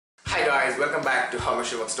guys, welcome back to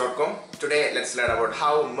howmachineworks.com. Today let's learn about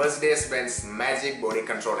how Mercedes Benz magic body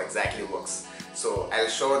control exactly works. So I'll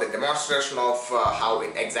show the demonstration of how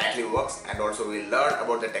it exactly works, and also we'll learn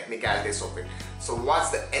about the technicalities of it. So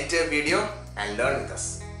watch the entire video and learn with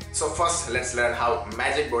us. So first let's learn how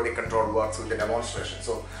magic body control works with the demonstration.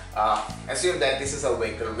 So assume that this is a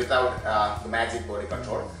vehicle without the magic body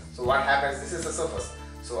control. So what happens, this is the surface.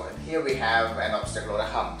 So here we have an obstacle or a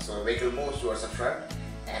hump. So the vehicle moves towards the front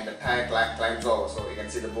and the tire climbs over. So you can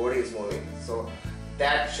see the body is moving. So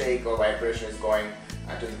that shake or vibration is going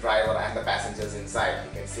to the driver and the passengers inside.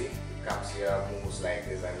 You can see it comes here, moves like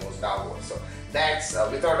this and moves downwards. So that's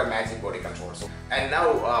without a magic body control. So and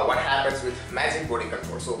now what happens with magic body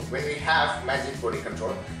control? So when we have magic body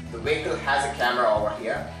control, the vehicle has a camera over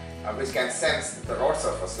here which can sense the road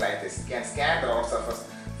surface like this. It can scan the road surface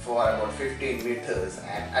for about 15 meters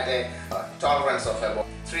and at a tolerance of about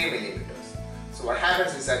 3 millimeters. So what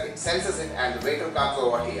happens is that it senses it and the vehicle comes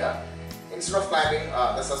over here. Instead of climbing,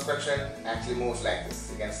 the suspension actually moves like this.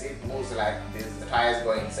 You can see it moves like this, the tires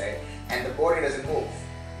go inside and the body doesn't move.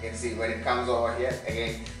 You can see when it comes over here,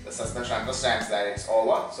 again the suspension understands that it's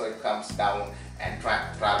over, so it comes down and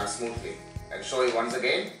travels smoothly. I'll show you once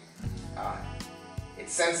again. It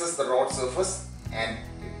senses the road surface and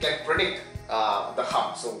it can predict the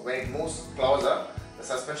hump. So when it moves closer, the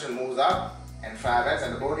suspension moves up and travels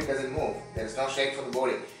and the body doesn't move. There is no shake for the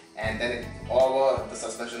body, and then the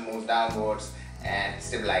suspension moves downwards and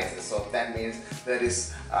stabilizes. So that means there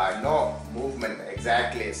is no movement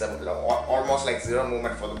exactly. It's almost like zero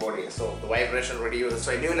movement for the body. So the vibration reduces.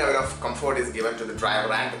 So a new level of comfort is given to the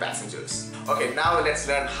driver and the passengers. Okay, now let's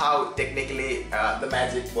learn how technically the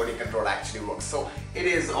magic body control actually works. So it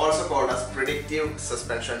is also called as predictive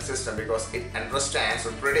suspension system because it understands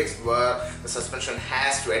or predicts where the suspension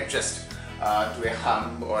has to adjust to a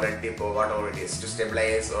hump or a dip or whatever it is to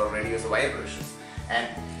stabilize or reduce the vibrations. And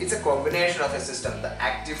it's a combination of a system, the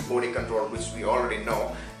active body control which we already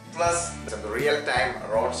know, plus the real-time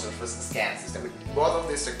road surface scan system. Both of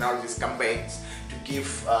these technologies combines to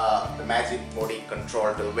give the magic body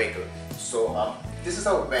control to the vehicle. So this is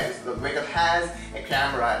how the vehicle has a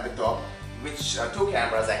camera at the top, which two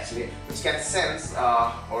cameras actually, which can sense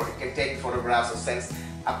or it can take photographs or sense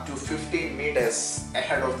up to 15 meters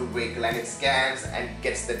ahead of the vehicle, and it scans and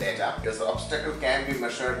gets the data. Because the obstacle can be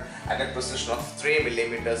measured at a precision of 3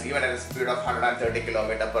 millimeters, even at a speed of 130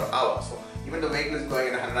 km per hour. So even the vehicle is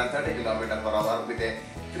going at 130 km per hour with a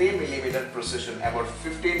 3 millimeter precision, about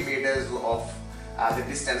 15 meters of the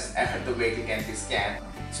distance ahead the vehicle can be scanned.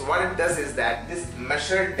 So what it does is that this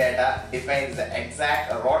measured data defines the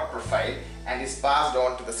exact road profile and is passed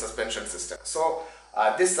on to the suspension system. So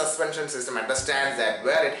this suspension system understands that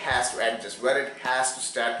where it has to adjust, where it has to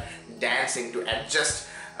start dancing to adjust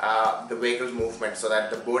the vehicle's movement so that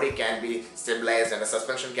the body can be stabilized and the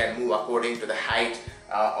suspension can move according to the height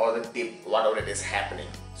or the dip, whatever it is happening.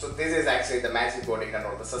 So this is actually the magic body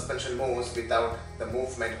control. The suspension moves without the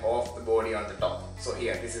movement of the body on the top. So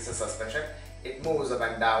here, this is a suspension. It moves up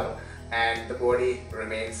and down and the body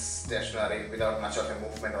remains stationary without much of a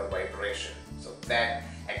movement or vibration. So that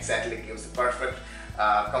exactly gives the perfect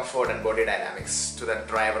comfort and body dynamics to the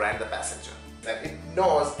driver and the passenger. That it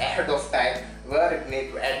knows ahead of time where it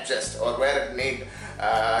needs to adjust or where it needs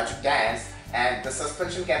to dance, and the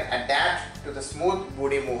suspension can adapt to the smooth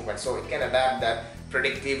body movement. So it can adapt that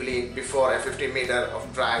predictively before a 50 meter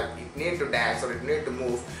of drive. It needs to dance or it needs to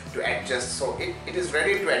move to adjust. So it is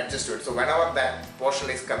ready to adjust to it. So whenever that portion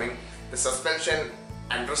is coming, the suspension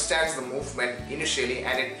understands the movement initially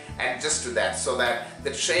and it adjusts to that so that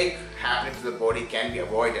the shake happening to the body can be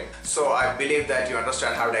avoided. So I believe that you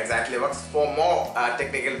understand how it exactly works. For more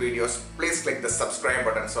technical videos, please click the subscribe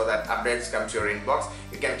button so that updates come to your inbox.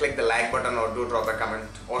 You can click the like button or do drop a comment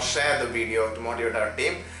or share the video to motivate our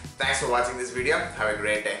team. Thanks for watching this video. Have a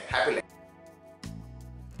great day. Happy learning.